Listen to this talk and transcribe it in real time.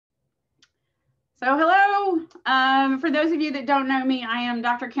So hello, for those of you that don't know me, I am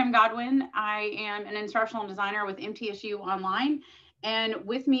Dr. Kim Godwin. I am an instructional designer with MTSU Online. And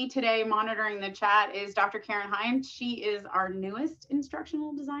with me today monitoring the chat is Dr. Karen Himes. She is our newest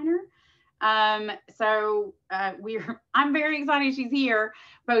instructional designer. I'm very excited she's here,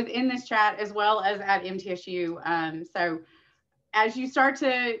 both in this chat as well as at MTSU. So as you start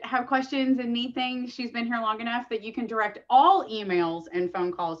to have questions and need things, she's been here long enough that you can direct all emails and phone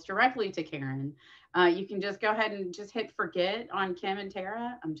calls directly to Karen. You can just go ahead and just hit forget on Kim and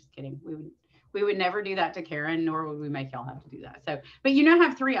Tara. I'm just kidding. We would never do that to Karen, nor would we make y'all have to do that. So, but you now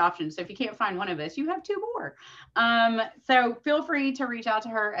have 3 options. So if you can't find one of us, you have 2 more. So feel free to reach out to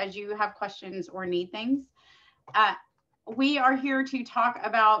her as you have questions or need things. We are here to talk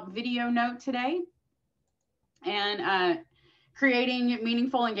about Video Note today and creating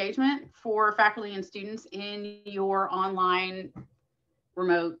meaningful engagement for faculty and students in your online,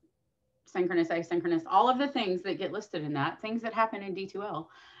 remote, synchronous, asynchronous, all of the things that get listed in that, things that happen in D2L.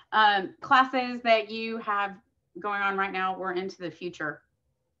 Classes that you have going on right now or into the future.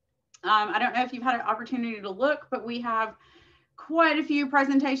 I don't know if you've had an opportunity to look, but we have quite a few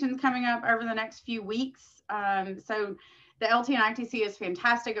presentations coming up over the next few weeks. So the LT and ITC is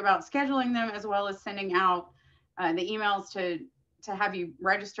fantastic about scheduling them as well as sending out the emails to have you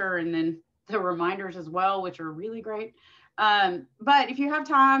register, and then the reminders as well, which are really great. But if you have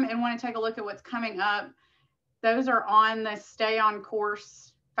time and want to take a look at what's coming up, those are on the Stay On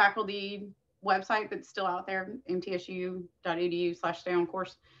Course faculty website that's still out there,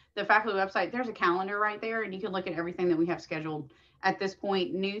 mtsu.edu/stay-on-course. The faculty website, there's a calendar right there, and you can look at everything that we have scheduled at this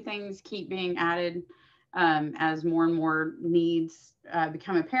point. New things keep being added as more and more needs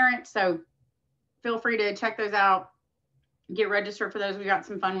become apparent. So feel free to check those out. Get registered for those. We got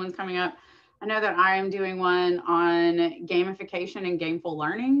some fun ones coming up. I know that I am doing one on gamification and gameful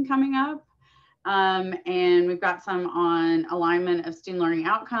learning coming up. And we've got some on alignment of student learning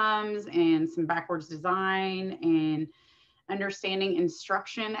outcomes and some backwards design and understanding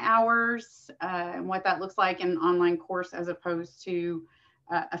instruction hours and what that looks like in an online course as opposed to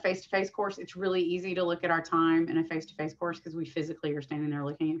a face-to-face course. It's really easy to look at our time in a face-to-face course because we physically are standing there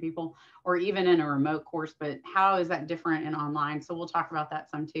looking at people, or even in a remote course, but how is that different in online? So we'll talk about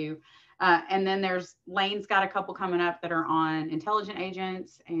that some too. And then there's Lane's got a couple coming up that are on intelligent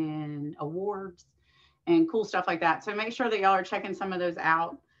agents and awards and cool stuff like that. So make sure that y'all are checking some of those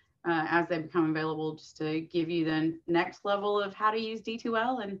out as they become available, just to give you the next level of how to use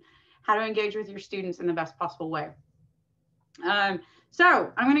D2L and how to engage with your students in the best possible way.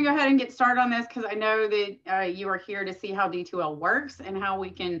 So I'm going to go ahead and get started on this because I know that you are here to see how D2L works and how we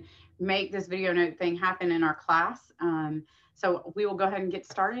can make this video note thing happen in our class. So we will go ahead and get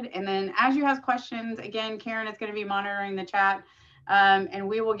started. And then as you have questions, again, Karen is going to be monitoring the chat, and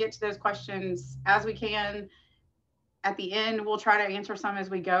we will get to those questions as we can. At the end, we'll try to answer some as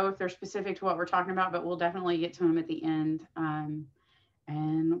we go if they're specific to what we're talking about, but we'll definitely get to them at the end. And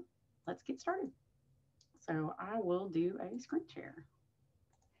let's get started. So I will do a screen share.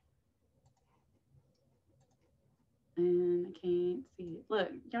 And I can't see it. Look,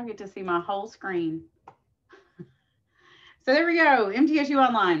 y'all get to see my whole screen. So there we go, MTSU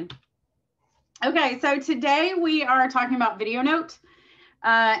Online. Okay, so today we are talking about Video Note,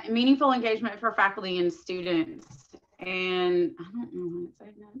 meaningful engagement for faculty and students. And I don't know when it's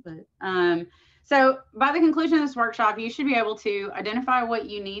saying that, but so by the conclusion of this workshop, you should be able to identify what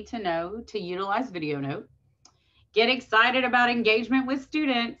you need to know to utilize Video Note, get excited about engagement with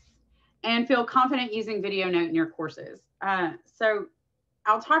students, and feel confident using Video Note in your courses. So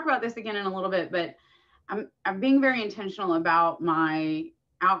I'll talk about this again in a little bit, but I'm being very intentional about my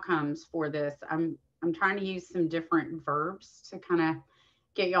outcomes for this. I'm trying to use some different verbs to kind of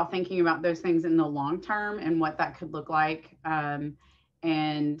get y'all thinking about those things in the long term and what that could look like, and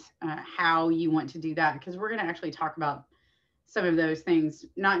how you want to do that, because we're going to actually talk about some of those things,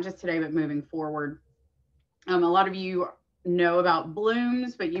 not just today, but moving forward. A lot of you know about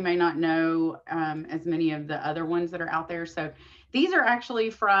Bloom's, but you may not know as many of the other ones that are out there. So these are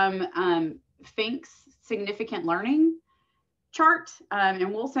actually from Fink's Significant Learning chart,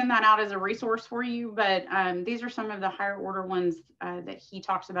 and we'll send that out as a resource for you. But these are some of the higher order ones that he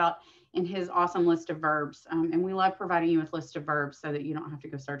talks about in his awesome list of verbs. And we love providing you with lists of verbs so that you don't have to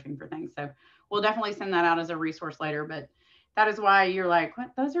go searching for things. So we'll definitely send that out as a resource later. But that is why you're like,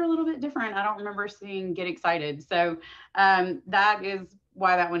 what? Those are a little bit different. I don't remember seeing get excited. So that is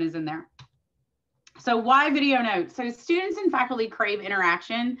why that one is in there. So why Video Notes? So students and faculty crave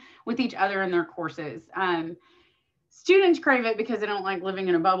interaction with each other in their courses. Students crave it because they don't like living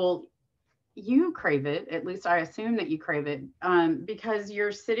in a bubble. you crave it. At least I assume that you crave it, because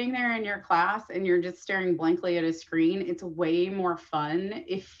you're sitting there in your class and you're just staring blankly at a screen. It's way more fun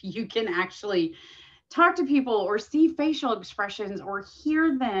if you can actually talk to people or see facial expressions or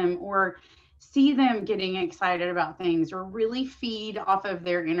hear them or see them getting excited about things or really feed off of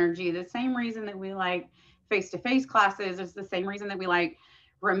their energy. The same reason that we like face-to-face classes is the same reason that we like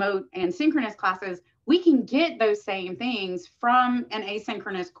remote and synchronous classes. We can get those same things from an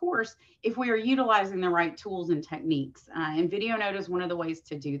asynchronous course if we are utilizing the right tools and techniques. And Video Note is one of the ways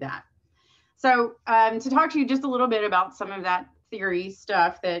to do that. So to talk to you just a little bit about some of that theory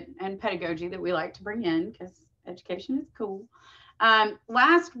stuff and pedagogy that we like to bring in, because education is cool.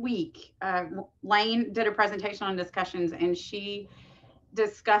 Last week, Lane did a presentation on discussions, and she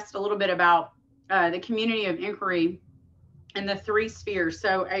discussed a little bit about the community of inquiry and the 3 spheres.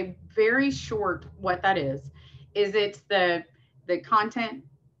 So a very short, what that is it's the content,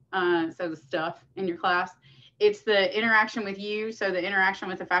 so the stuff in your class. It's the interaction with you, so the interaction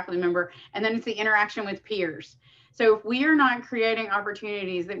with the faculty member, and then it's the interaction with peers. So if we are not creating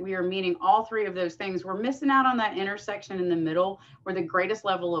opportunities that we are meeting all 3 of those things, we're missing out on that intersection in the middle where the greatest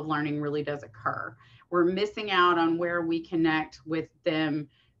level of learning really does occur. We're missing out on where we connect with them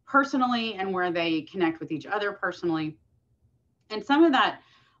personally and where they connect with each other personally. And some of that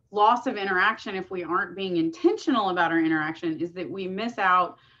loss of interaction, if we aren't being intentional about our interaction, is that we miss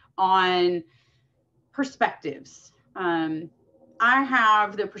out on perspectives. I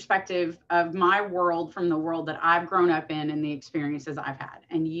have the perspective of my world from the world that I've grown up in and the experiences I've had,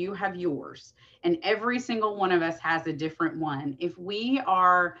 and you have yours. And every single one of us has a different one. If we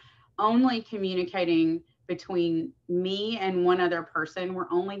are only communicating between me and one other person, we're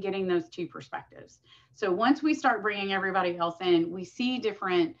only getting those 2 perspectives. So once we start bringing everybody else in, we see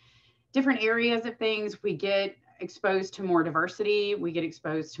different areas of things. We get exposed to more diversity, we get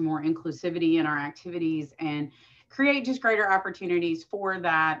exposed to more inclusivity in our activities, and create just greater opportunities for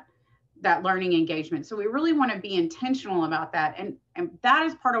that learning engagement. So we really want to be intentional about that. And that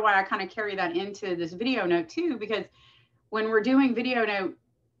is part of why I kind of carry that into this video note too, because when we're doing video note,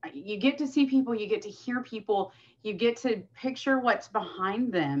 you get to see people, you get to hear people, you get to picture what's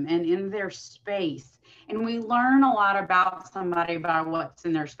behind them and in their space. And we learn a lot about somebody by what's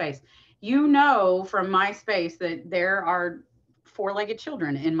in their space. You know, from my space that there are 4-legged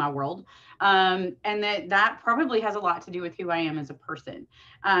children in my world. And that probably has a lot to do with who I am as a person.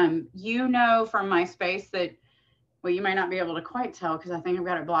 You know, from my space that, well, you may not be able to quite tell because I think I've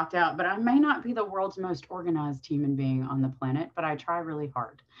got it blocked out, but I may not be the world's most organized human being on the planet, but I try really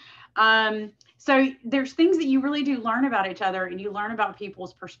hard. So there's things that you really do learn about each other, and you learn about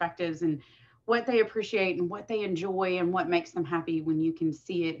people's perspectives and what they appreciate and what they enjoy and what makes them happy when you can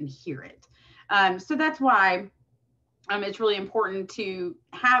see it and hear it. So that's why it's really important to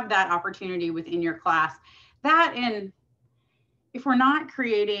have that opportunity within your class. That, and if we're not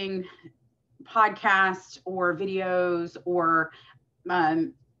creating podcasts or videos or I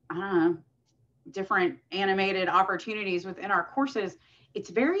don't know, different animated opportunities within our courses, it's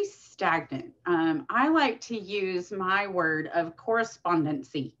very stagnant. I like to use my word of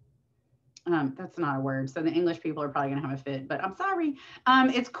correspondency. That's not a word, so the English people are probably gonna have a fit, but I'm sorry.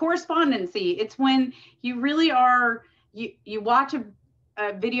 It's correspondency. It's when you really are, you watch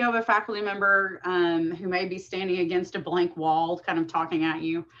a video of a faculty member who may be standing against a blank wall, kind of talking at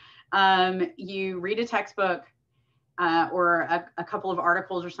you. You read a textbook or a couple of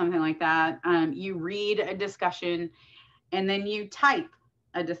articles or something like that. You read a discussion, and then you type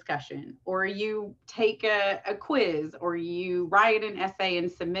a discussion, or you take a quiz, or you write an essay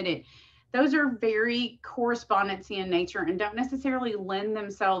and submit it. Those are very correspondency in nature and don't necessarily lend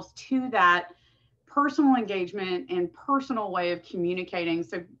themselves to that personal engagement and personal way of communicating.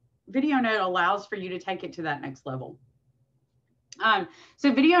 So Video Note allows for you to take it to that next level.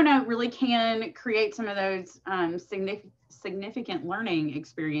 So Video Note really can create some of those significant learning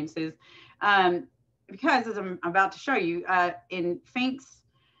experiences because, as I'm about to show you, in Fink's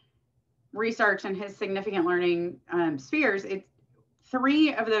research and his significant learning spheres,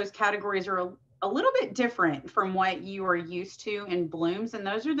 3 of those categories are a little bit different from what you are used to in Bloom's. And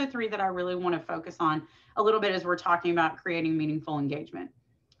those are the 3 that I really want to focus on a little bit as we're talking about creating meaningful engagement.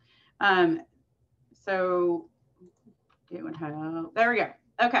 So there we go.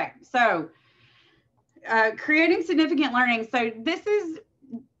 Okay, so creating significant learning. So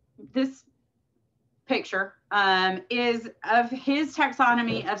this picture is of his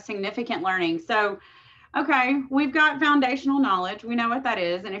taxonomy of significant learning. So okay, we've got foundational knowledge. We know what that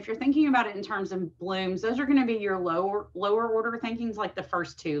is. And if you're thinking about it in terms of Bloom's, those are going to be your lower order thinkings, like the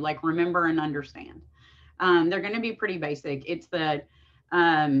first 2, like remember and understand. They're going to be pretty basic. It's the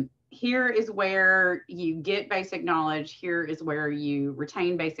here is where you get basic knowledge. Here is where you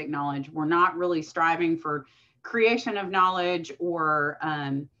retain basic knowledge. We're not really striving for creation of knowledge or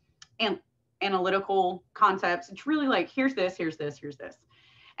analytical concepts. It's really like, here's this, here's this, here's this.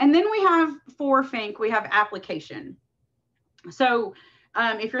 And then we have, for Fink, we have application. So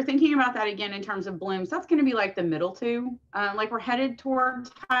if you're thinking about that again in terms of Bloom's, that's going to be like the middle two. Like we're headed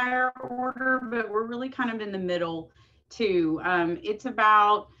towards higher order, but we're really kind of in the middle too. It's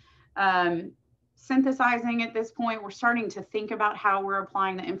about synthesizing at this point. We're starting to think about how we're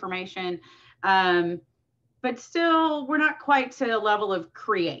applying the information, but still we're not quite to the level of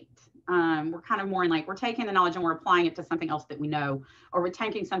create. We're kind of more in like, we're taking the knowledge and we're applying it to something else that we know, or we're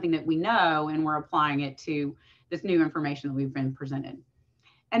taking something that we know and we're applying it to this new information that we've been presented.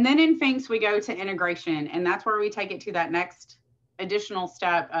 And then in Finks, we go to integration, and that's where we take it to that next additional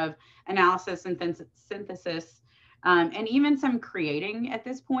step of analysis and synthesis, and even some creating at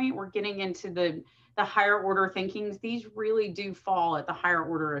this point. We're getting into the higher order thinkings. These really do fall at the higher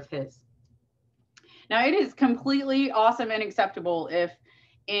order of his. Now, it is completely awesome and acceptable if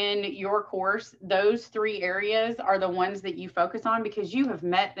in your course, those 3 areas are the ones that you focus on, because you have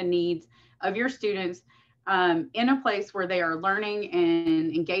met the needs of your students in a place where they are learning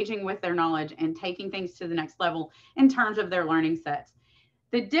and engaging with their knowledge and taking things to the next level in terms of their learning sets.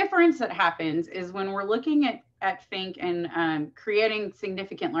 The difference that happens is when we're looking at Fink and creating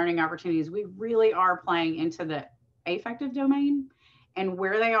significant learning opportunities, we really are playing into the affective domain and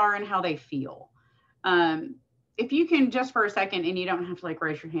where they are and how they feel. If you can just for a second, and you don't have to like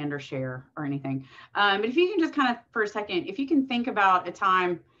raise your hand or share or anything, but if you can just kind of for a second, if you can think about a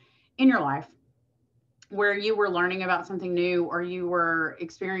time in your life where you were learning about something new or you were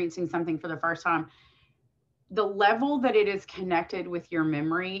experiencing something for the first time, the level that it is connected with your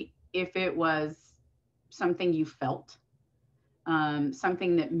memory, if it was something you felt,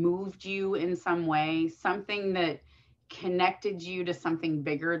 something that moved you in some way, something that connected you to something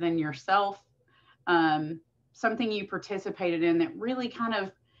bigger than yourself, something you participated in that really kind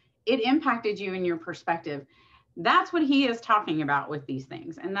of, it impacted you in your perspective. That's what he is talking about with these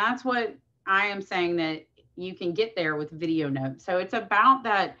things. And that's what I am saying that you can get there with Video Note. So it's about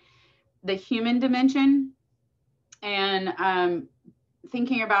that, the human dimension, and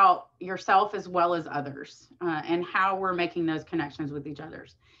thinking about yourself as well as others, and how we're making those connections with each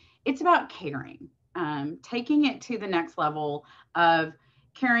others. It's about caring, taking it to the next level of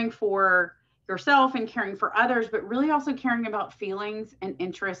caring for yourself and caring for others, but really also caring about feelings and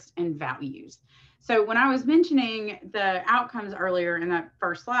interests and values. So when I was mentioning the outcomes earlier in that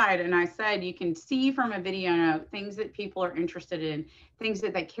first slide, and I said you can see from a video note things that people are interested in, things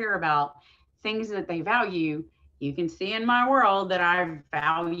that they care about, things that they value. You can see in my world that I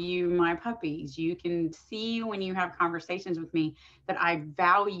value my puppies. You can see when you have conversations with me that I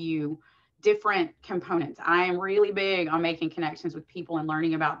value different components. I am really big on making connections with people and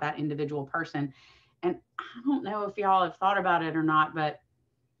learning about that individual person. And I don't know if y'all have thought about it or not, but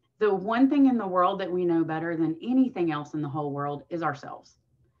the one thing in the world that we know better than anything else in the whole world is ourselves.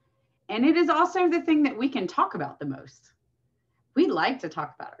 And it is also the thing that we can talk about the most. We like to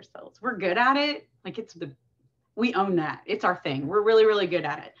talk about ourselves. We're good at it. Like we own that. It's our thing. We're really, really good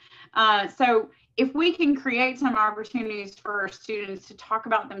at it. So if we can create some opportunities for our students to talk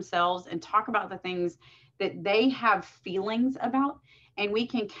about themselves and talk about the things that they have feelings about, and we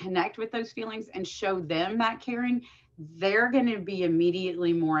can connect with those feelings and show them that caring, they're going to be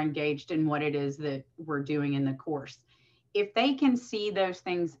immediately more engaged in what it is that we're doing in the course. If they can see those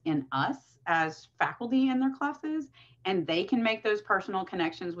things in us as faculty in their classes, and they can make those personal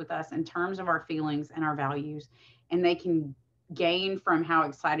connections with us in terms of our feelings and our values, and they can gain from how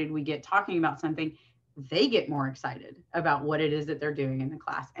excited we get talking about something, they get more excited about what it is that they're doing in the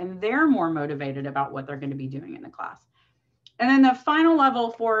class, and they're more motivated about what they're going to be doing in the class. And then the final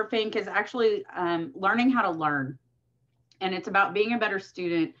level for Fink is actually learning how to learn. And it's about being a better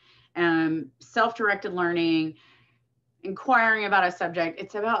student, self-directed learning, inquiring about a subject.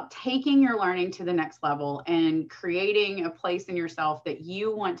 It's about taking your learning to the next level and creating a place in yourself that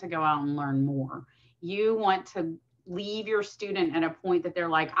you want to go out and learn more. You want to leave your student at a point that they're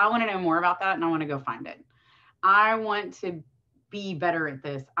like, I want to know more about that and I want to go find it. I want to be better at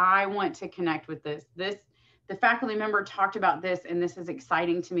this. I want to connect with this. The faculty member talked about this and this is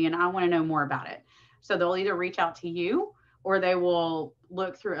exciting to me and I want to know more about it. So they'll either reach out to you or they will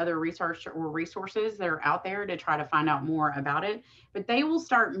look through other research or resources that are out there to try to find out more about it. But they will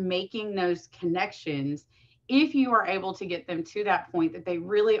start making those connections if you are able to get them to that point that they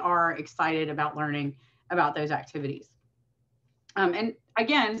really are excited about learning about those activities. And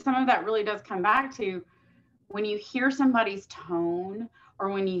again, some of that really does come back to when you hear somebody's tone or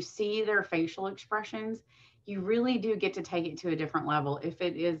when you see their facial expressions, you really do get to take it to a different level. If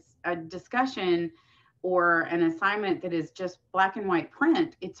it is a discussion or an assignment that is just black and white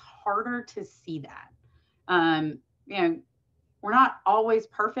print, it's harder to see that. You know, we're not always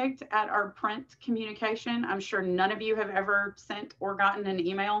perfect at our print communication. I'm sure none of you have ever sent or gotten an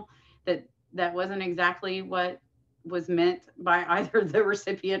email that wasn't exactly what was meant by either the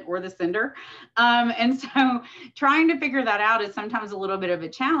recipient or the sender. And so trying to figure that out is sometimes a little bit of a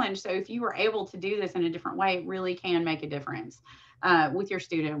challenge. So if you were able to do this in a different way, it really can make a difference with your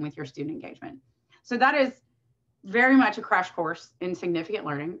student and with your student engagement. So that is very much a crash course in significant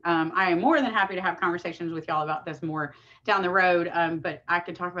learning. I am more than happy to have conversations with y'all about this more down the road, but I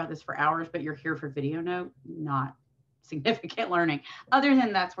could talk about this for hours, but you're here for Video Note, not significant learning. Other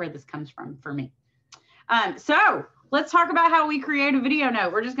than that's where this comes from for me. So let's talk about how we create a video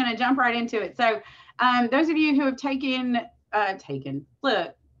note. We're just going to jump right into it. So those of you who have taken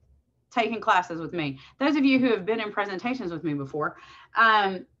classes with me, those of you who have been in presentations with me before,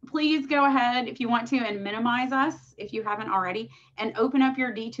 please go ahead if you want to and minimize us if you haven't already, and open up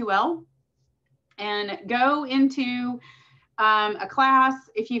your D2L and go into a class.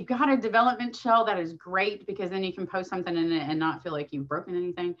 If you've got a development shell, that is great, because then you can post something in it and not feel like you've broken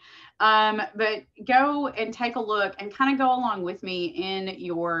anything. But go and take a look and kind of go along with me in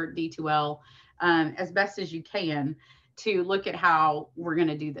your D2L as best as you can to look at how we're going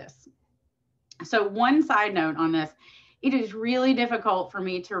to do this. So one side note on this, it is really difficult for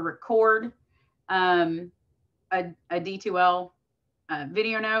me to record a D2L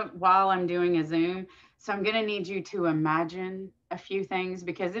video note while I'm doing a Zoom. So I'm going to need you to imagine a few things,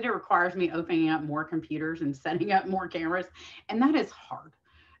 because it requires me opening up more computers and setting up more cameras. And that is hard.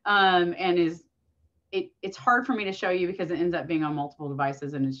 And it's hard for me to show you because it ends up being on multiple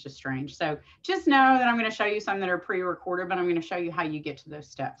devices and it's just strange. So just know that I'm going to show you some that are pre-recorded, but I'm going to show you how you get to those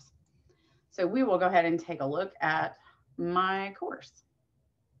steps. So we will go ahead and take a look at my course.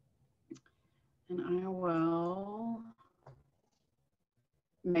 And I will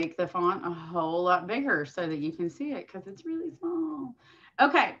make the font a whole lot bigger so that you can see it, because it's really small.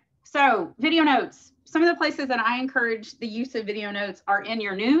 Okay, so video notes. Some of the places that I encourage the use of video notes are in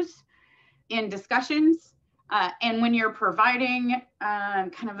your news, in discussions, and when you're providing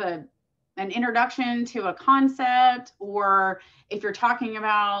kind of an introduction to a concept, or if you're talking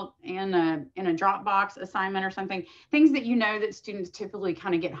about in a Dropbox assignment or something, things that you know that students typically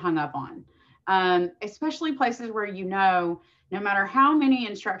kind of get hung up on, especially places where you know no matter how many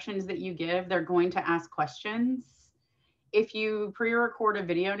instructions that you give, they're going to ask questions. If you pre-record a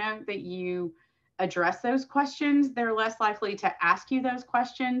video note that you address those questions, they're less likely to ask you those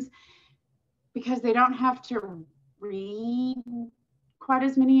questions, because they don't have to read quite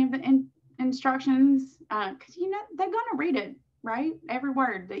as many of the instructions, because you know they're going to read it, right? Every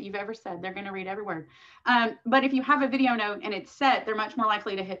word that you've ever said, they're going to read every word. But if you have a video note and it's set, they're much more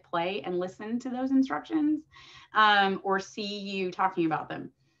likely to hit play and listen to those instructions, or see you talking about them.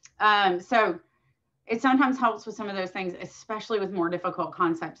 So it sometimes helps with some of those things, especially with more difficult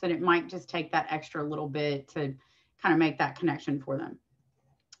concepts, that it might just take that extra little bit to kind of make that connection for them.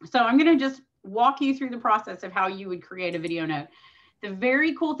 So I'm going to just walk you through the process of how you would create a video note. The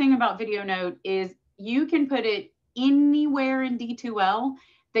very cool thing about video note is you can put it anywhere in D2L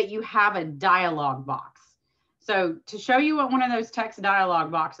that you have a dialog box. So to show you what one of those text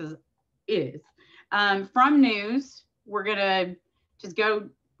dialog boxes is, from news, we're going to just go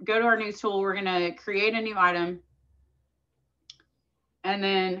to our news tool. We're going to create a new item. And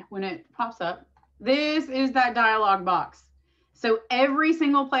then when it pops up, this is that dialog box. So every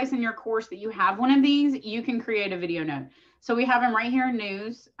single place in your course that you have one of these, you can create a video note. So we have them right here in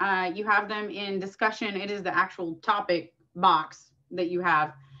news. You have them in discussion. It is the actual topic box that you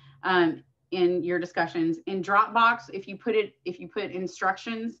have in your discussions. In Dropbox, if you put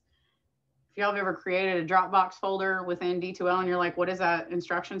instructions, if y'all have ever created a Dropbox folder within D2L and you're like, what is that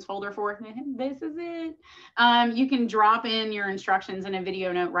instructions folder for? This is it. You can drop in your instructions in a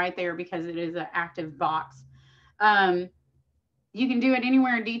video note right there, because it is an active box. You can do it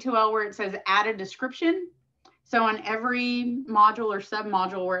anywhere in D2L where it says add a description. So on every module or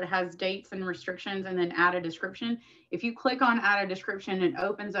submodule where it has dates and restrictions and then add a description, if you click on add a description, it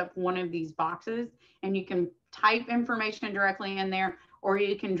opens up one of these boxes and you can type information directly in there, or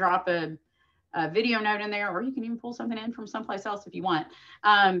you can drop a video note in there, or you can even pull something in from someplace else if you want.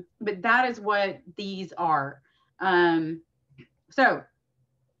 But that is what these are. So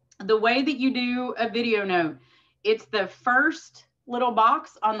the way that you do a video note, it's the first little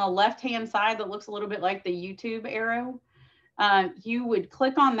box on the left-hand side that looks a little bit like the YouTube arrow. You would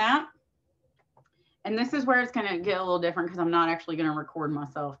click on that, And this is where it's going to get a little different because I'm not actually going to record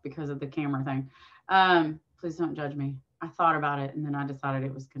myself because of the camera thing. Please don't judge me. I thought about it and then I decided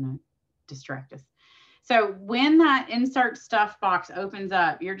it was going to distract us. So when that insert stuff box opens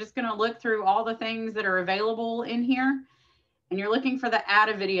up, you're just going to look through all the things that are available in here and you're looking for the add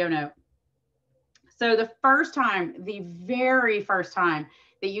a video note. So the very first time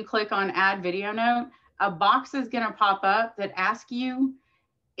that you click on add video note, a box is going to pop up that asks you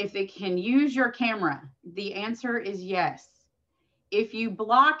if it can use your camera. The answer is yes. If you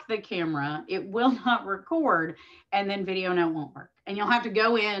block the camera, it will not record and then video note won't work. And you'll have to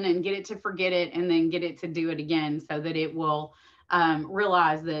go in and get it to forget it and then get it to do it again so that it will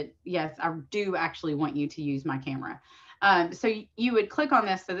realize that, yes, I do actually want you to use my camera. So you would click on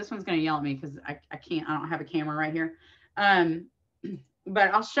this. So this one's going to yell at me because I don't have a camera right here.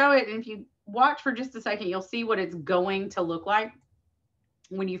 But I'll show it. And if you watch for just a second, you'll see what it's going to look like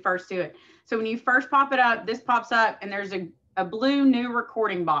when you first do it. So when you first pop it up, this pops up and there's a blue new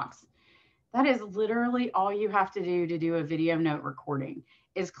recording box. That is literally all you have to do a video note recording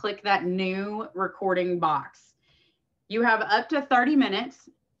is click that new recording box. You have up to 30 minutes.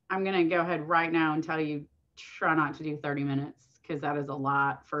 I'm going to go ahead right now and tell you, try not to do 30 minutes because that is a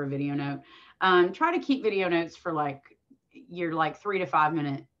lot for a video note. Try to keep video notes for your 3 to 5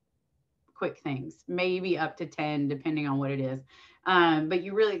 minute quick things, maybe up to 10, depending on what it is. But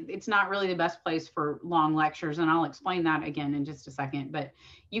it's not really the best place for long lectures. And I'll explain that again in just a second, but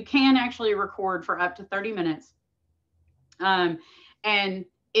you can actually record for up to 30 minutes. And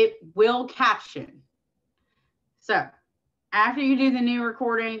it will caption. So after you do the new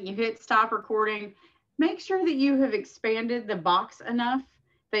recording, you hit stop recording, make sure that you have expanded the box enough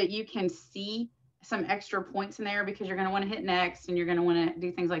that you can see some extra points in there because you're going to want to hit next and you're going to want to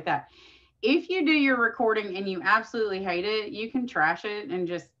do things like that. If you do your recording and you absolutely hate it, you can trash it and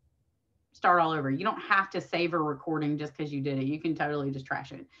just start all over. You don't have to save a recording just because you did it. You can totally just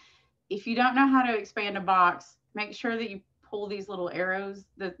trash it. If you don't know how to expand a box, make sure that you pull these little arrows,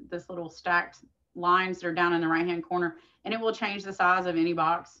 this little stacked lines that are down in the right-hand corner, and it will change the size of any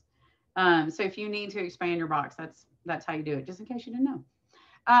box. So if you need to expand your box, that's how you do it, just in case you didn't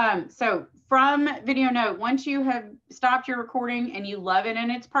know. So from Video Note, once you have stopped your recording and you love it and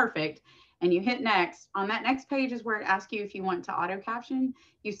it's perfect, and you hit next, on that next page is where it asks you if you want to auto caption.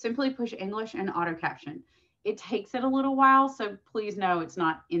 You simply push English and auto caption. It takes it a little while, so please know it's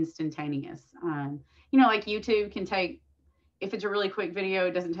not instantaneous. Like YouTube can take, if it's a really quick video,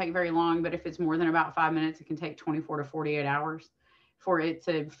 it doesn't take very long, but if it's more than about 5 minutes, it can take 24 to 48 hours for it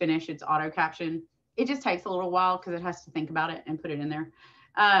to finish its auto caption. It just takes a little while because it has to think about it and put it in there.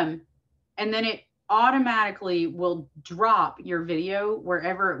 And then it automatically will drop your video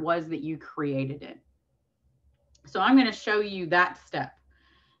wherever it was that you created it. So I'm going to show you that step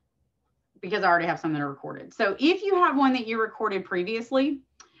because I already have some that are recorded. So if you have one that you recorded previously,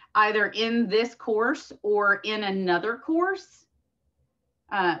 either in this course or in another course,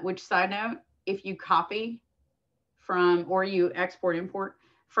 which side note, if you copy from or you export import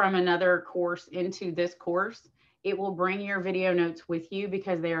from another course into this course, it will bring your video notes with you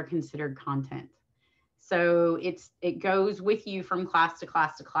because they are considered content. So it goes with you from class to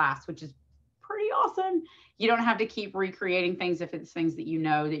class to class, which is pretty awesome. You don't have to keep recreating things if it's things that you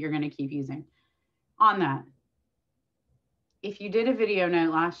know that you're going to keep using. On that, if you did a video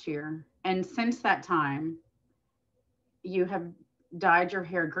note last year and since that time you have dyed your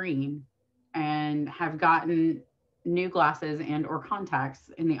hair green and have gotten new glasses and or contacts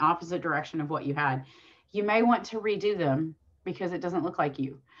in the opposite direction of what you had, you may want to redo them because it doesn't look like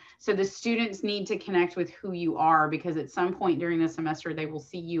you. So the students need to connect with who you are because at some point during the semester, they will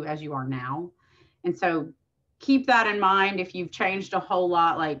see you as you are now. And so keep that in mind. If you've changed a whole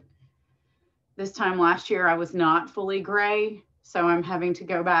lot, like this time last year, I was not fully gray. So I'm having to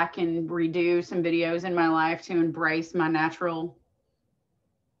go back and redo some videos in my life to embrace my natural.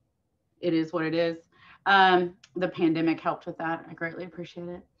 It is what it is. The pandemic helped with that. I greatly appreciate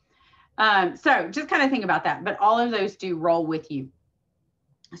it. So just kind of think about that, but all of those do roll with you.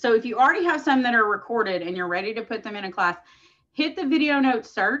 So if you already have some that are recorded and you're ready to put them in a class, hit the video note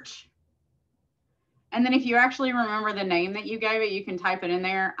search. And then if you actually remember the name that you gave it, you can type it in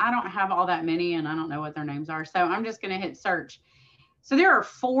there. I don't have all that many and I don't know what their names are. So I'm just going to hit search. So there are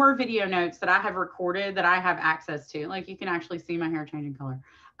 4 video notes that I have recorded that I have access to. Like you can actually see my hair changing color.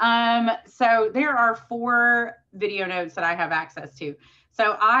 So there are 4 video notes that I have access to.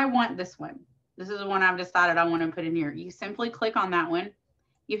 So I want this one. This is the one I've decided I want to put in here. You simply click on that one.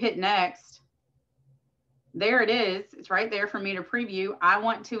 You hit next. There it is. It's right there for me to preview. I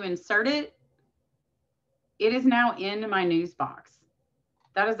want to insert it. It is now in my news box.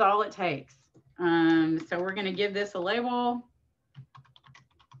 That is all it takes. So we're going to give this a label.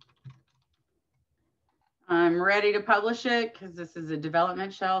 I'm ready to publish it because this is a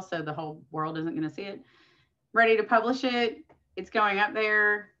development shell, so the whole world isn't going to see it. Ready to publish it. It's going up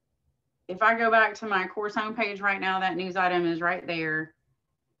there. If I go back to my course homepage right now, that news item is right there.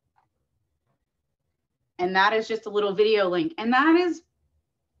 And that is just a little video link. And that is,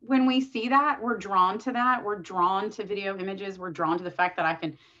 when we see that, we're drawn to that. We're drawn to video images. We're drawn to the fact that I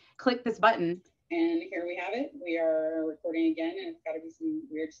can click this button. And here we have it. We are recording again, and it's got to be some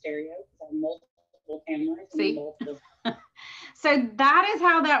weird stereo because I have multiple cameras. See? Multiple. So that is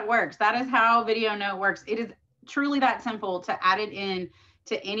how that works. That is how Video Note works. It is truly that simple to add it in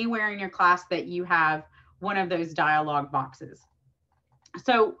to anywhere in your class that you have one of those dialog boxes.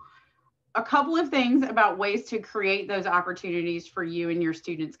 So a couple of things about ways to create those opportunities for you and your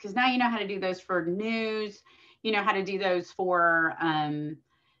students, because now you know how to do those for news, you know how to do those for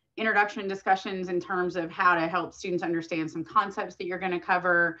introduction discussions in terms of how to help students understand some concepts that you're going to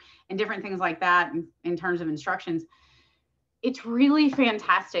cover and different things like that in terms of instructions. It's really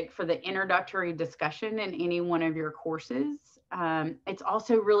fantastic for the introductory discussion in any one of your courses. It's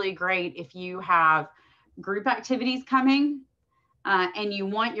also really great if you have group activities coming and you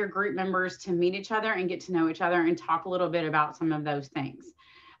want your group members to meet each other and get to know each other and talk a little bit about some of those things.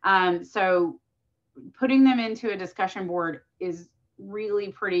 So putting them into a discussion board is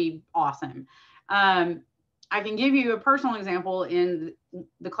really pretty awesome. I can give you a personal example. In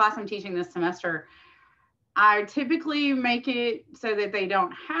the class I'm teaching this semester, I typically make it so that they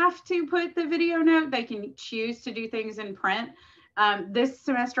don't have to put the video note. They can choose to do things in print. This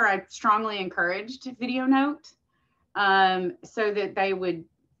semester, I strongly encouraged video note so that they would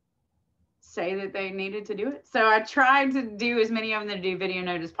say that they needed to do it. So I tried to do as many of them to do video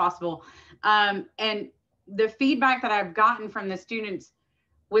note as possible. And the feedback that I've gotten from the students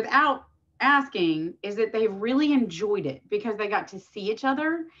without asking is that they really enjoyed it because they got to see each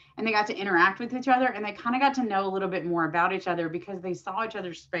other and they got to interact with each other and they kind of got to know a little bit more about each other because they saw each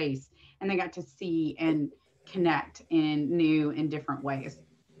other's space and they got to see and connect in new and different ways.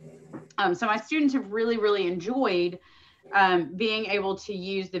 So my students have really, really enjoyed being able to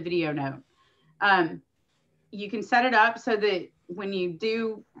use the video note. You can set it up so that when you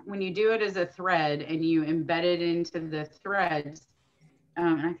do it as a thread and you embed it into the threads,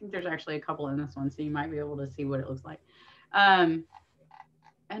 and I think there's actually a couple in this one, so you might be able to see what it looks like. And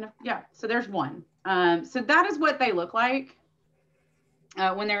yeah, so there's one. So that is what they look like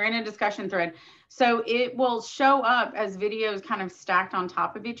when they're in a discussion thread. So it will show up as videos kind of stacked on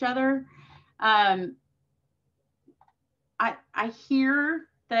top of each other. I hear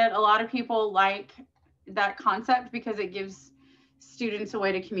that a lot of people like that concept because it gives students a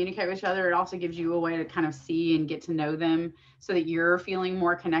way to communicate with each other. It also gives you a way to kind of see and get to know them so that you're feeling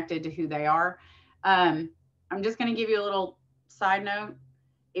more connected to who they are. I'm just going to give you a little side note.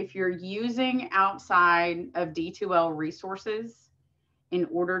 If you're using outside of D2L resources in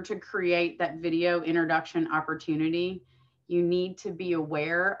order to create that video introduction opportunity, you need to be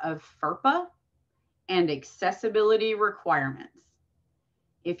aware of FERPA and accessibility requirements.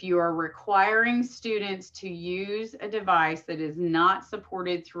 If you are requiring students to use a device that is not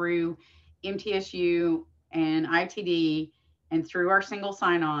supported through MTSU and ITD and through our single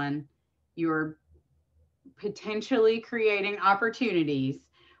sign-on, you're potentially creating opportunities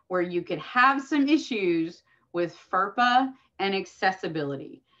where you could have some issues with FERPA and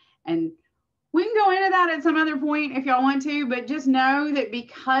accessibility. And we can go into that at some other point if y'all want to, but just know that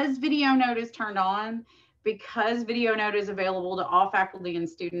because Video Note is turned on, because Video Note is available to all faculty and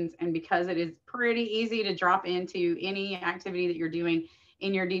students, and because it is pretty easy to drop into any activity that you're doing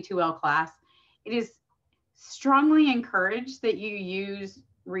in your D2L class, it is strongly encouraged that you use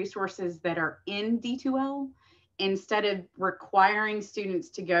resources that are in D2L instead of requiring students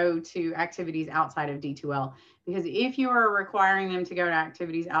to go to activities outside of D2L. Because if you are requiring them to go to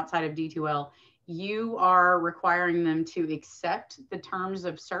activities outside of D2L, you are requiring them to accept the terms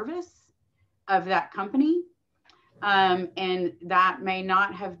of service of that company. And that may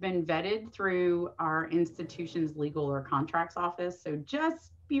not have been vetted through our institution's legal or contracts office. So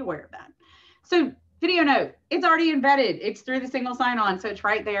just be aware of that. So Video Note, it's already embedded. It's through the single sign-on. So it's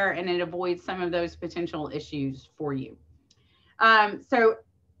right there and it avoids some of those potential issues for you. So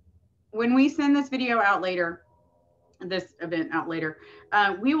when we send this video out later, this event out later,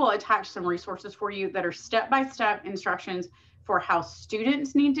 we will attach some resources for you that are step-by-step instructions for how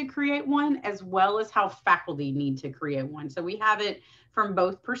students need to create one, as well as how faculty need to create one. So we have it from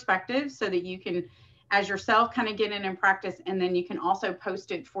both perspectives so that you can, as yourself, kind of get in and practice, and then you can also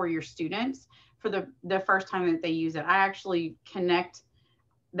post it for your students for the first time that they use it. I actually connect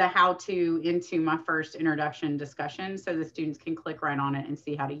the how-to into my first introduction discussion so the students can click right on it and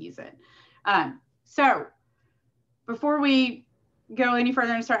see how to use it. So before we go any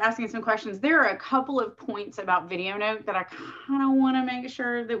further and start asking some questions, there are a couple of points about Video Note that I kind of want to make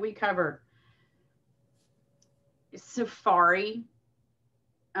sure that we cover. Safari.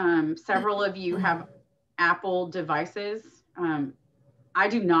 Several of you have Apple devices. I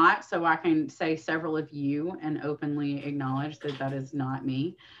do not, so I can say several of you and openly acknowledge that that is not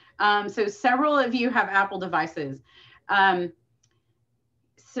me. So several of you have Apple devices.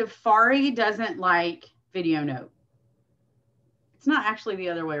 Safari doesn't like Video Note. It's not actually the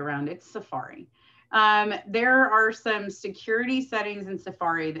other way around, it's Safari. There are some security settings in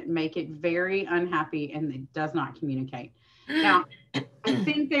Safari that make it very unhappy and it does not communicate. Now, I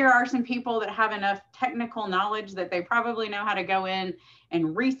think there are some people that have enough technical knowledge that they probably know how to go in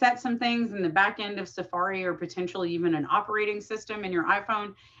and reset some things in the back end of Safari, or potentially even an operating system in your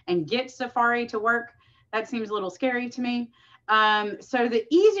iPhone, and get Safari to work. That seems a little scary to me. So the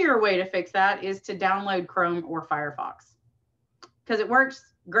easier way to fix that is to download Chrome or Firefox, because it works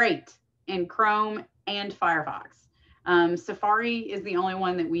great in Chrome and Firefox. Safari is the only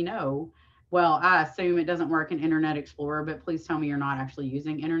one that we know. Well, I assume it doesn't work in Internet Explorer, but please tell me you're not actually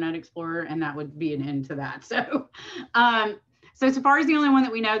using Internet Explorer, and that would be an end to that. So, so Safari is the only one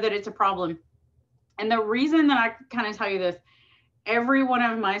that we know that it's a problem. And the reason that I kind of tell you this, every one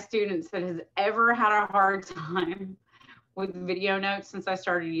of my students that has ever had a hard time with Video Notes since I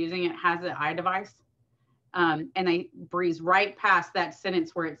started using it has an iDevice. And they breeze right past that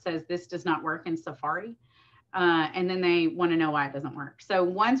sentence where it says this does not work in Safari. And then they want to know why it doesn't work. So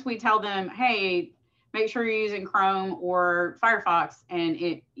once we tell them, hey, make sure you're using Chrome or Firefox, and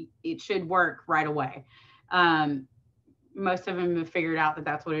it should work right away. Most of them have figured out that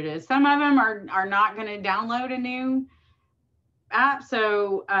that's what it is. Some of them are not going to download a new app.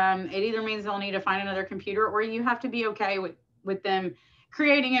 So it either means they'll need to find another computer, or you have to be okay with them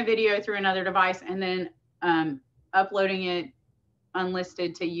creating a video through another device and then uploading it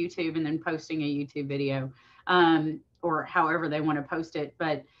unlisted to YouTube and then posting a YouTube video, or however they want to post it.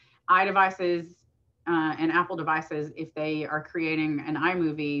 But iDevices and Apple devices, if they are creating an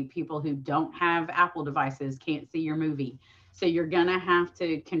iMovie, people who don't have Apple devices can't see your movie. So you're gonna have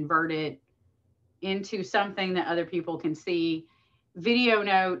to convert it into something that other people can see. Video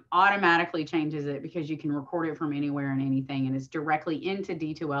Note automatically changes it because you can record it from anywhere and anything, and it's directly into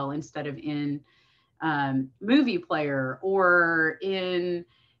D2L instead of in Movie Player or in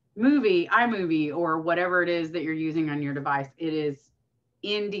iMovie, or whatever it is that you're using on your device. It is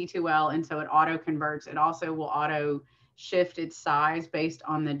in D2L, and so it auto converts. It also will auto shift its size based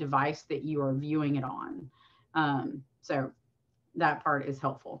on the device that you are viewing it on. So that part is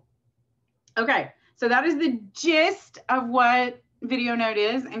helpful. Okay, so that is the gist of what Video Note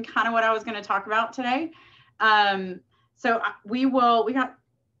is and kind of what I was going to talk about today. So we got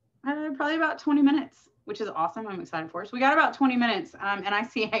probably about 20 minutes, which is awesome. I'm excited for us. We got about 20 minutes, and I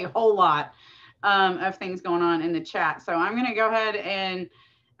see a whole lot of things going on in the chat. So I'm going to go ahead and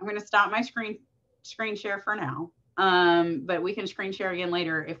I'm going to stop my screen share for now. But we can screen share again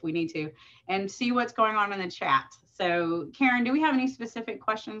later if we need to, and see what's going on in the chat. So Karen, do we have any specific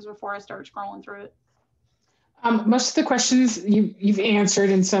questions before I start scrolling through it? Most of the questions you've answered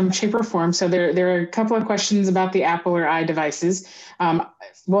in some shape or form. So there are a couple of questions about the Apple or iDevices.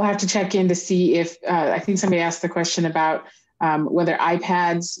 We'll have to check in to see if, I think somebody asked the question about whether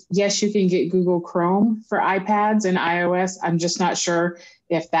iPads, yes, you can get Google Chrome for iPads and iOS. I'm just not sure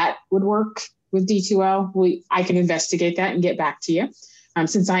if that would work with D2L. I can investigate that and get back to you.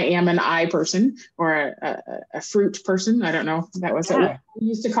 Since I am an I person or a fruit person, I don't know if that was what we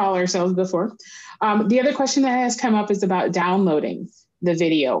used to call ourselves before. The other question that has come up is about downloading the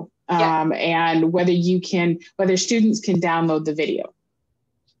video and whether students can download the video.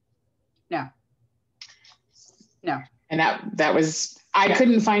 No. And that was, I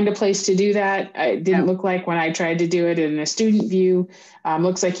couldn't find a place to do that. It didn't look like when I tried to do it in a student view.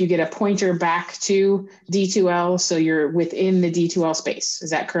 Looks like you get a pointer back to D2L, so you're within the D2L space. Is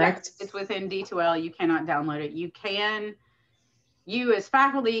that correct? Yes, it's within D2L. You cannot download it. You as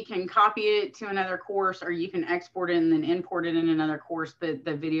faculty can copy it to another course, or you can export it and then import it in another course, but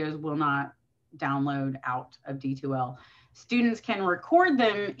the videos will not download out of D2L. Students can record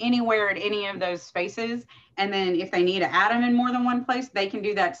them anywhere at any of those spaces. And then if they need to add them in more than one place, they can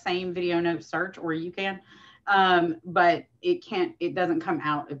do that same Video Note search, or you can, but it doesn't come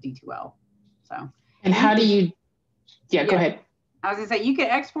out of D2L. So. And how do you, go ahead. I was gonna say, you could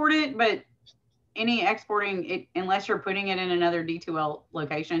export it, but any exporting it, unless you're putting it in another D2L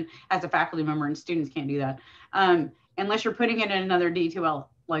location as a faculty member, and students can't do that. Unless you're putting it in another D2L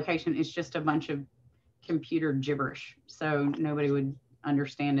location is just a bunch of computer gibberish. So nobody would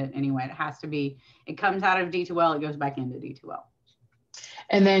understand it anyway. It has to be, it comes out of D2L, it goes back into D2L.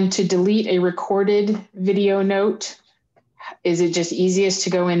 And then to delete a recorded video note, is it just easiest to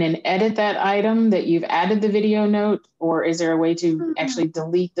go in and edit that item that you've added the video note, or is there a way to actually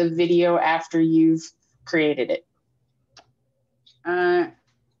delete the video after you've created it?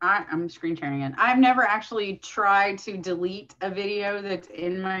 I'm screen sharing it. I've never actually tried to delete a video that's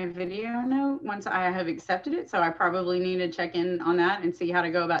in my video note once I have accepted it. So I probably need to check in on that and see how to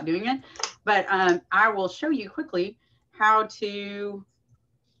go about doing it. But I will show you quickly how to,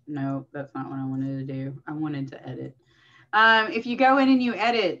 no, that's not what I wanted to do. I wanted to edit. If you go in and you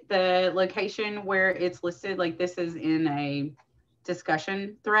edit the location where it's listed, like this is in a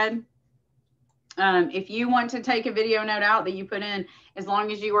discussion thread. If you want to take a video note out that you put in, as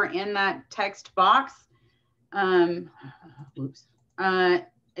long as you are in that text box, oops,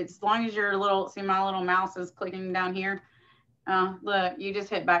 as long as your little, see my little mouse is clicking down here. Look, you just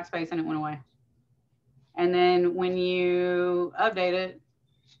hit backspace and it went away. And then when you update it,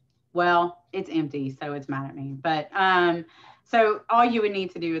 well, it's empty, so it's mad at me. But so all you would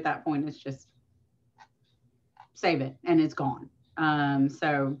need to do at that point is just save it and it's gone.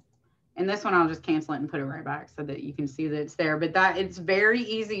 So, and this one I'll just cancel it and put it right back so that you can see that it's there. But that it's very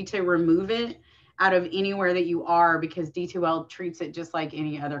easy to remove it out of anywhere that you are, because D2L treats it just like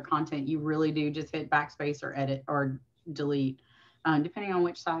any other content. You really do just hit backspace or edit or delete, depending on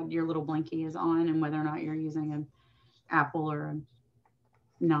which side your little blinky is on and whether or not you're using an Apple or a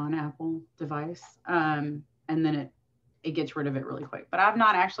non-Apple device. And then it gets rid of it really quick. But I've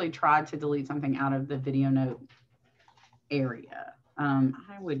not actually tried to delete something out of the video note area.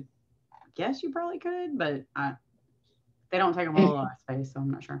 I would guess you probably could, but they don't take up a whole lot of space, so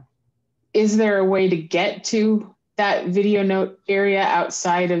I'm not sure. Is there a way to get to that video note area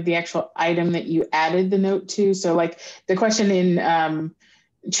outside of the actual item that you added the note to? So like the question in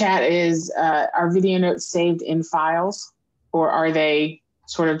chat is, are video notes saved in files, or are they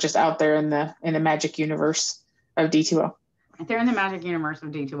sort of just out there in the magic universe of D2L? They're in the magic universe of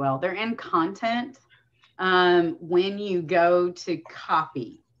D2L. They're in content when you go to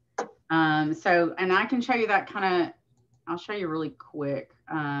copy. So, and I can show you that kind of, I'll show you really quick.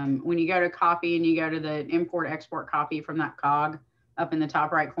 When you go to copy and you go to the import export copy from that cog up in the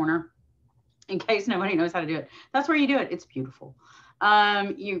top right corner, in case nobody knows how to do it, that's where you do it. It's beautiful.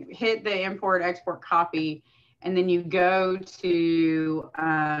 You hit the import export copy, and then you go to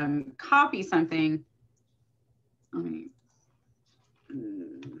copy something. Let me,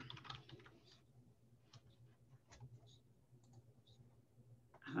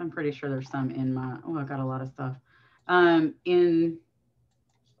 I'm pretty sure there's some in my, oh, I've got a lot of stuff. I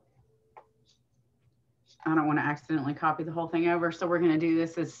don't want to accidentally copy the whole thing over. So we're going to do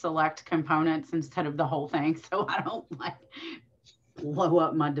this as select components instead of the whole thing. So I don't like blow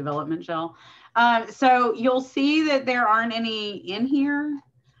up my development shell. So you'll see that there aren't any in here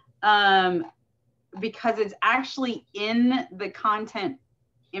because it's actually in the content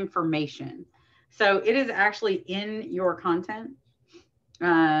information. So it is actually in your content.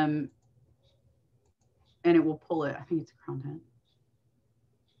 And it will pull it. I think it's content.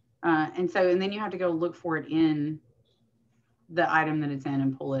 And then you have to go look for it in the item that it's in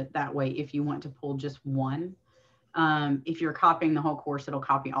and pull it that way if you want to pull just one. If you're copying the whole course, it'll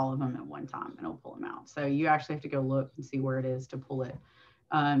copy all of them at one time and it'll pull them out. So you actually have to go look and see where it is to pull it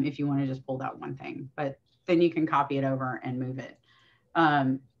if you want to just pull that one thing. But then you can copy it over and move it.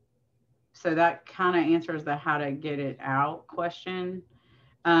 So that kind of answers the how to get it out question.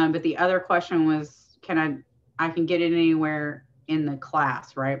 But the other question was, I can get it anywhere in the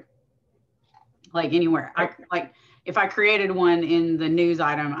class, right? Like anywhere. Like if I created one in the news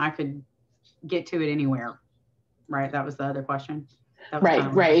item, I could get to it anywhere, right? That was the other question.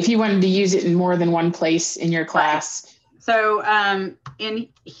 Right. If you wanted to use it in more than one place in your class. Right. So in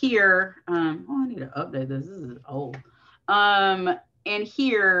here, oh, I need to update this. This is old. In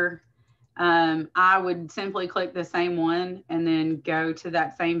here, I would simply click the same one and then go to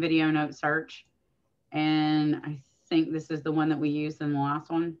that same video note search. And I think this is the one that we used in the last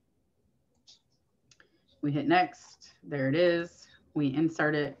one. We hit next. There it is. We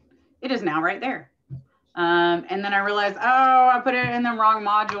insert it. It is now right there. And then I realized, oh, I put it in the wrong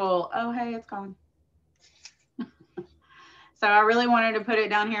module. Oh, hey, it's gone. So I really wanted to put it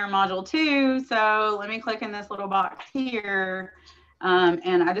down here in module 2. So let me click in this little box here.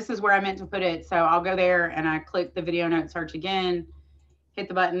 This is where I meant to put it. So I'll go there and I click the video note search again, hit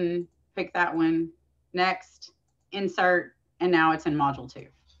the button, pick that one, next, insert, and now it's in module 2.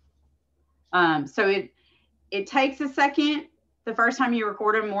 So it takes a second the first time you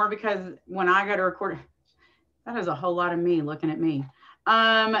record them, more because when I go to record, that is a whole lot of me looking at me.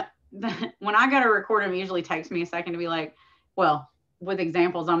 When I go to record them, it usually takes me a second to be like, well, with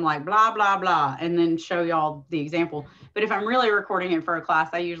examples, I'm like, blah, blah, blah, and then show y'all the example. But if I'm really recording it for a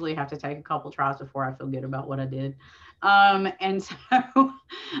class, I usually have to take a couple tries before I feel good about what I did. And so,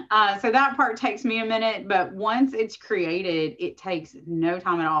 so that part takes me a minute, but once it's created, it takes no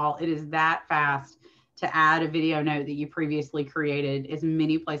time at all. It is that fast to add a video note that you previously created as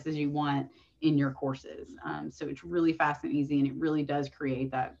many places as you want in your courses. So it's really fast and easy, and it really does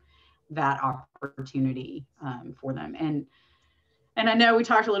create that opportunity for them. And I know we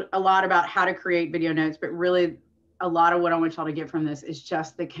talked a lot about how to create video notes, but really a lot of what I want y'all to get from this is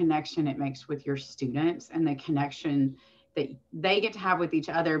just the connection it makes with your students and the connection that they get to have with each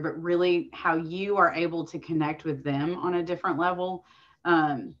other, but really how you are able to connect with them on a different level,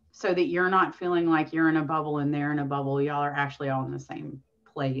 so that you're not feeling like you're in a bubble and they're in a bubble. Y'all are actually all in the same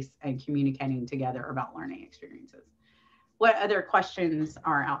place and communicating together about learning experiences. What other questions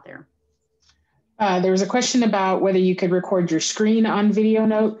are out there? There was a question about whether you could record your screen on Video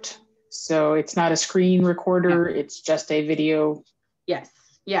Note. So it's not a screen recorder, it's just a video. Yes,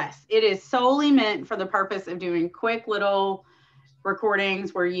 yes. It is solely meant for the purpose of doing quick little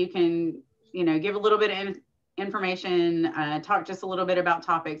recordings where you can, you know, give a little bit of information, talk just a little bit about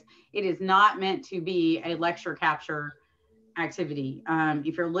topics. It is not meant to be a lecture capture activity.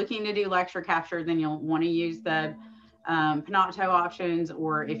 If you're looking to do lecture capture, then you'll want to use the Panopto options,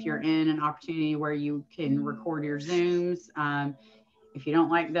 or if you're in an opportunity where you can record your Zooms. If you don't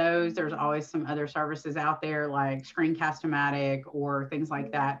like those, there's always some other services out there like Screencast-O-Matic or things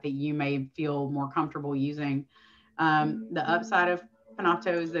like that that you may feel more comfortable using. The upside of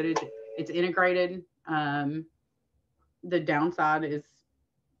Panopto is that it's integrated. The downside is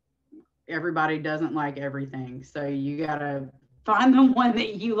everybody doesn't like everything. So you gotta find the one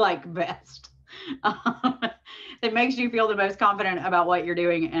that you like best. That makes you feel the most confident about what you're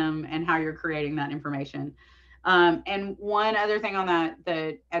doing and how you're creating that information. And one other thing on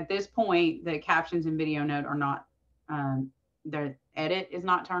that at this point, the Captions and Video Note are not, the edit is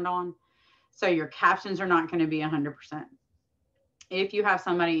not turned on. So your captions are not going to be 100%. If you have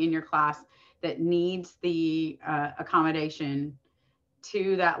somebody in your class that needs the accommodation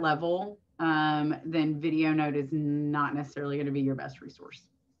to that level, then Video Note is not necessarily going to be your best resource,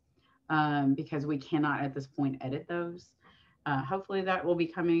 because we cannot at this point edit those. Hopefully that will be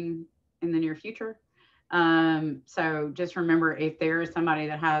coming in the near future. So just remember, if there is somebody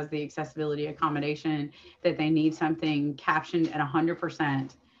that has the accessibility accommodation that they need something captioned at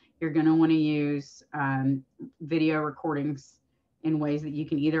 100%, you're going to want to use video recordings in ways that you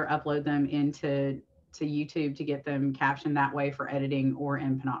can either upload them into YouTube to get them captioned that way for editing, or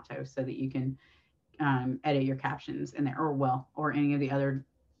in Panopto so that you can edit your captions in there, or any of the other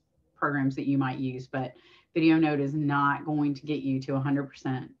programs that you might use. But Video Note is not going to get you to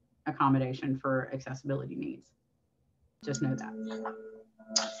 100% accommodation for accessibility needs. Just know that.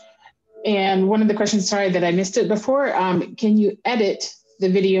 And one of the questions, sorry that I missed it before, can you edit the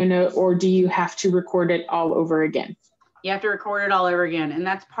video note, or do you have to record it all over again? You have to record it all over again. And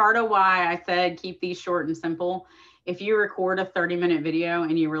that's part of why I said keep these short and simple. If you record a 30-minute video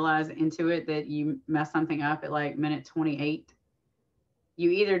and you realize into it that you messed something up at like minute 28,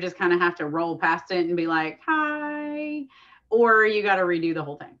 you either just kind of have to roll past it and be like, hi, or you got to redo the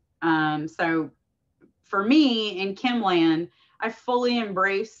whole thing. So for me in Kimland, I fully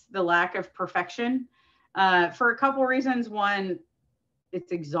embrace the lack of perfection for a couple of reasons. One,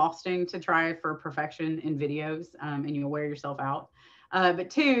 it's exhausting to try for perfection in videos, and you'll wear yourself out. But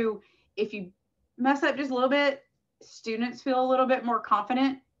two, if you mess up just a little bit, students feel a little bit more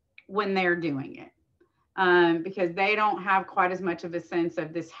confident when they're doing it, because they don't have quite as much of a sense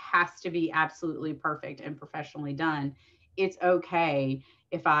of this has to be absolutely perfect and professionally done. It's okay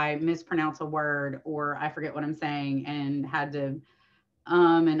if I mispronounce a word or I forget what I'm saying and had to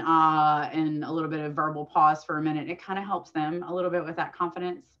and ah and a little bit of verbal pause for a minute. It kind of helps them a little bit with that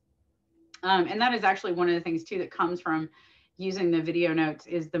confidence. And that is actually one of the things too that comes from using the video notes,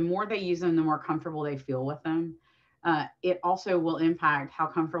 is the more they use them, the more comfortable they feel with them. It also will impact how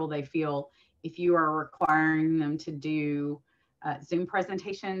comfortable they feel if you are requiring them to do Zoom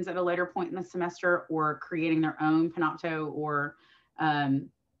presentations at a later point in the semester, or creating their own Panopto or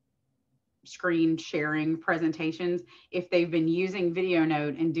screen sharing presentations. If they've been using Video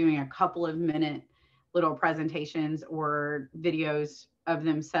Note and doing a couple of minute little presentations or videos of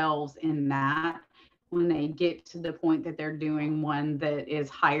themselves in that, when they get to the point that they're doing one that is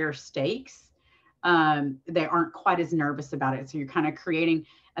higher stakes, they aren't quite as nervous about it. So you're kind of creating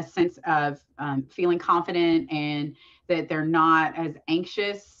a sense of feeling confident and that they're not as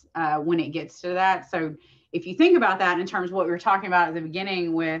anxious when it gets to that. So if you think about that in terms of what we were talking about at the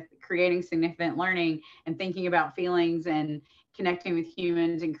beginning with creating significant learning and thinking about feelings and connecting with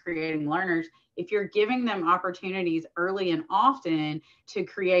humans and creating learners, if you're giving them opportunities early and often to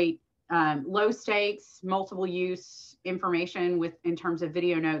create low stakes, multiple use information in terms of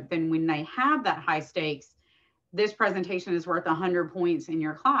video note, then when they have that high stakes, this presentation is worth 100 points in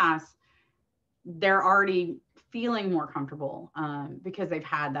your class, they're already feeling more comfortable because they've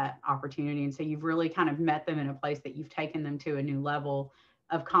had that opportunity. And so you've really kind of met them in a place that you've taken them to a new level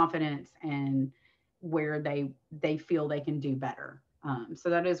of confidence and where they feel they can do better. So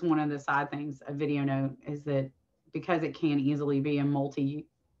that is one of the side things of video note, is that because it can easily be a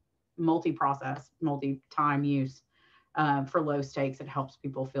multi-process, multi-time use for low stakes, it helps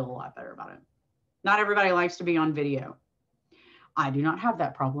people feel a lot better about it. Not everybody likes to be on video. I do not have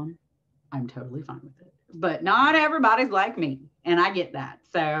that problem. I'm totally fine with it, but not everybody's like me, and I get that.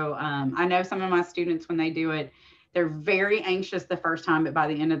 So I know some of my students, when they do it, they're very anxious the first time, but by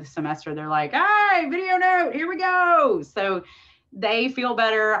the end of the semester, they're like, hey, video note, here we go. So they feel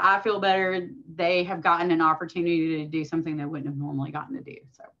better. I feel better. They have gotten an opportunity to do something they wouldn't have normally gotten to do.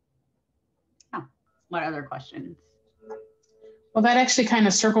 So yeah. What other questions? Well, that actually kind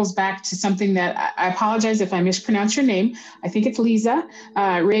of circles back to something that I apologize if I mispronounce your name. I think it's Lisa.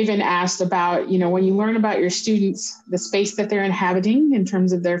 Raven asked about, when you learn about your students, the space that they're inhabiting in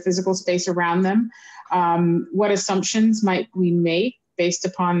terms of their physical space around them, what assumptions might we make based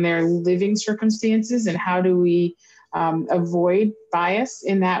upon their living circumstances, and how do we avoid bias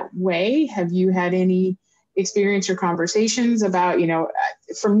in that way? Have you had any experience or conversations about,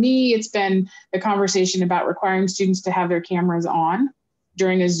 for me, it's been the conversation about requiring students to have their cameras on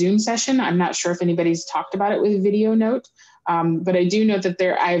during a Zoom session. I'm not sure if anybody's talked about it with Video Note, but I do know that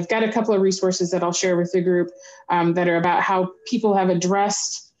I've got a couple of resources that I'll share with the group that are about how people have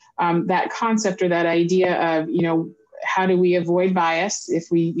addressed that concept or that idea of, how do we avoid bias if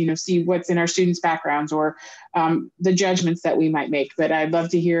we, see what's in our students' backgrounds or the judgments that we might make. But I'd love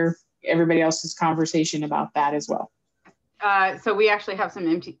to hear everybody else's conversation about that as well. So we actually have some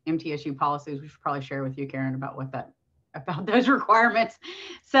MTSU policies we should probably share with you, Karen, about about those requirements.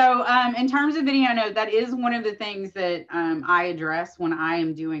 So in terms of video note, that is one of the things that I address when I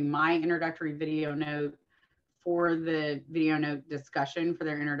am doing my introductory video note for the video note discussion, for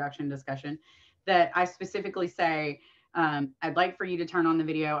their introduction discussion, that I specifically say, I'd like for you to turn on the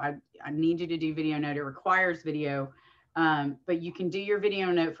video. I need you to do video note. It requires video. But you can do your video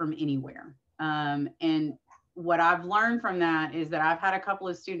note from anywhere. And what I've learned from that is that I've had a couple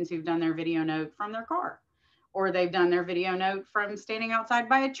of students who've done their video note from their car, or they've done their video note from standing outside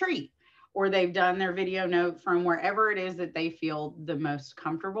by a tree, or they've done their video note from wherever it is that they feel the most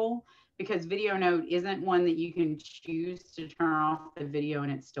comfortable, because video note isn't one that you can choose to turn off the video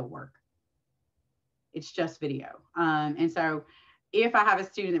and it still work. It's just video. And so if I have a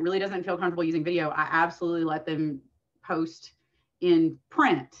student that really doesn't feel comfortable using video, I absolutely let them post in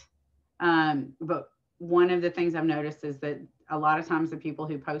print. But one of the things I've noticed is that a lot of times the people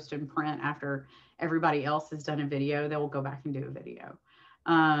who post in print after everybody else has done a video, they will go back and do a video.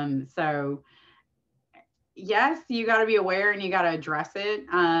 So yes, you got to be aware and you got to address it.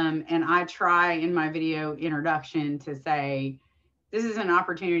 And I try in my video introduction to say, this is an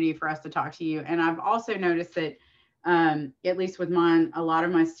opportunity for us to talk to you. And I've also noticed that at least with mine, a lot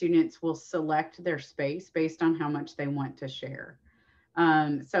of my students will select their space based on how much they want to share.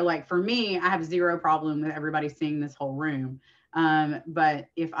 So like for me, I have zero problem with everybody seeing this whole room. But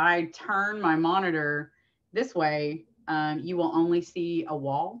if I turn my monitor this way, you will only see a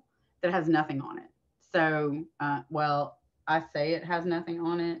wall that has nothing on it. So, well, I say it has nothing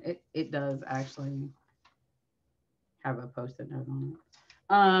on it. It does actually have a post-it note on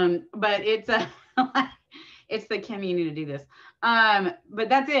it. But it's it's the Kim, you need to do this. But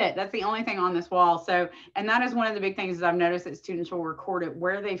that's it. That's the only thing on this wall. So, and that is one of the big things that I've noticed that students will record it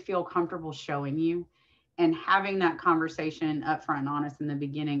where they feel comfortable showing you, and having that conversation upfront and honest in the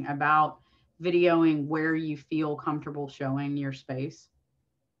beginning about videoing where you feel comfortable showing your space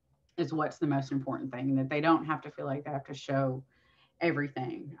is what's the most important thing, that they don't have to feel like they have to show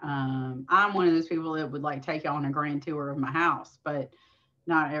everything. I'm one of those people that would like take you on a grand tour of my house, but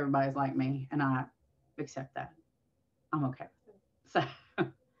not everybody's like me, and I accept that. I'm okay with it. So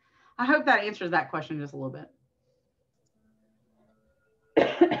I hope that answers that question just a little bit.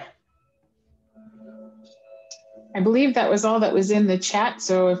 I believe that was all that was in the chat.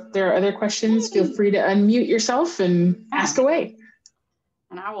 So if there are other questions, feel free to unmute yourself and ask away.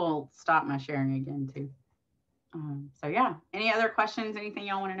 And I will stop my sharing again too. So yeah, any other questions, anything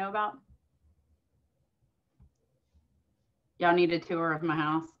y'all want to know about? Y'all need a tour of my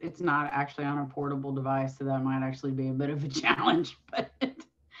house. It's not actually on a portable device, so that might actually be a bit of a challenge, but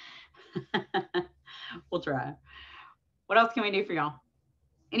we'll try. What else can we do for y'all?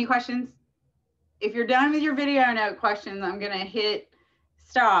 Any questions? If you're done with your video note questions, I'm going to hit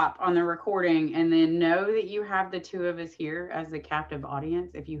stop on the recording, and then know that you have the two of us here as the captive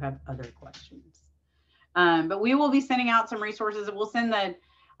audience if you have other questions. But we will be sending out some resources. I'll send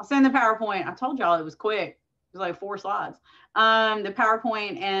the PowerPoint. I told y'all it was quick. It was like 4 slides. The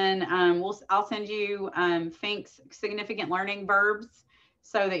PowerPoint, and I'll send you Fink's significant learning verbs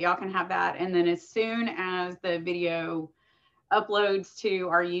so that y'all can have that. And then as soon as the video uploads to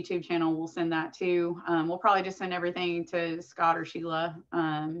our YouTube channel, we'll send that too. We'll probably just send everything to Scott or Sheila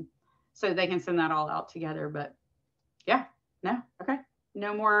so they can send that all out together. But yeah, no, okay,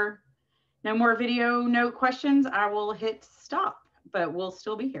 no more video note questions. I will hit stop, but we'll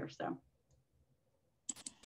still be here. So.